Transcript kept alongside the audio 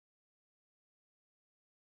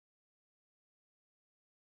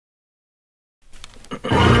Cheer,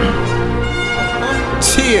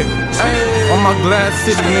 all my Glass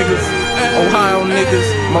City niggas, Ohio niggas,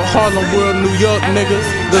 my Harlem World, New York niggas.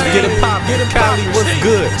 Let's get it poppin', Cali, what's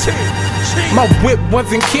good? My whip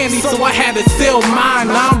wasn't candy, so I had to sell mine.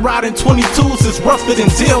 Now I'm riding 22s, it's rougher than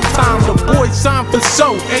jail time. The boys shine for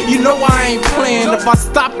show, you know I ain't playing. If I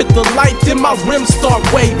stop at the light, then my rims start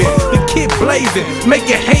waving. The kid blazing,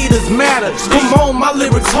 making haters matter. Come on, my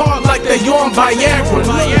lyrics hard like they on Viagra.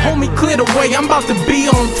 Little homie, clear the way, I'm about to be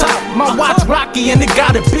on top. My watch rocky and it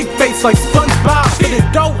got a big face like SpongeBob. For the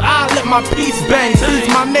dough, I let my piece bang. Freeze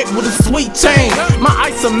my neck with a sweet chain. My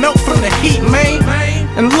ice will melt from the heat, man.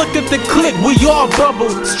 And look at the click, we all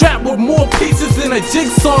bubble. Strapped with more pieces than a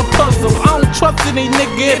jigsaw puzzle. I don't trust any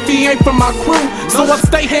nigga if he ain't from my crew, so I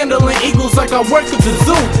stay handling eagles like I work at the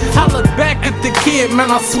zoo. I look back at the kid,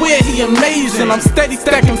 man, I swear he amazing. I'm steady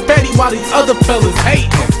stacking fatty while these other fellas hating.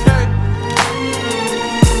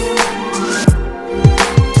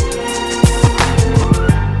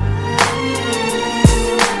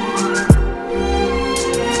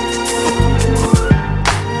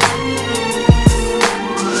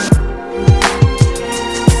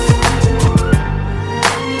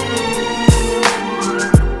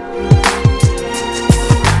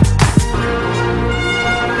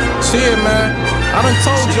 Shit, man, I done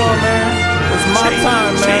told y'all, man, it's my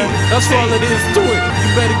time, man. That's all it is to it. You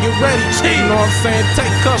better get ready, you know what I'm saying?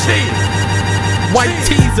 Take cover. White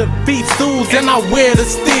tees and V-suits, and I wear the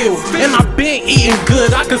steel. And I been eating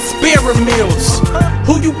good, I can spare a meals.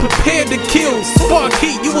 Who you prepared to kill? Spark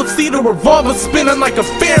heat, you will see the revolver spinning like a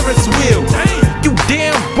Ferris wheel. You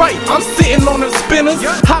damn right, I'm sitting on the spinners,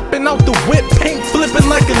 hopping out the whip, paint flipping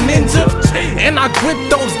like a ninja. And I grip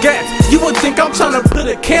those gats, you would think I'm trying to put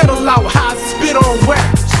a candle out, how I spit on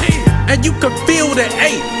wax. And you can feel the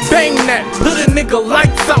 8, bang that, put a nigga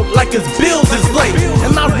lights out like his bills is late.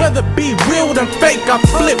 And I'd rather be real than fake, I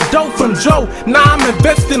flip dope from Joe, now I'm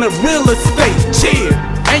investing in real estate. Cheer,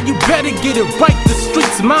 and you better get it right, the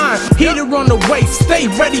street's mine. Heater on the way,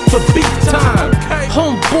 stay ready for beat time.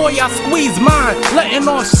 Homeboy, I squeeze mine, letting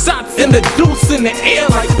off shots in the deuce in the air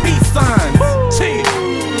like peace signs. Cheer.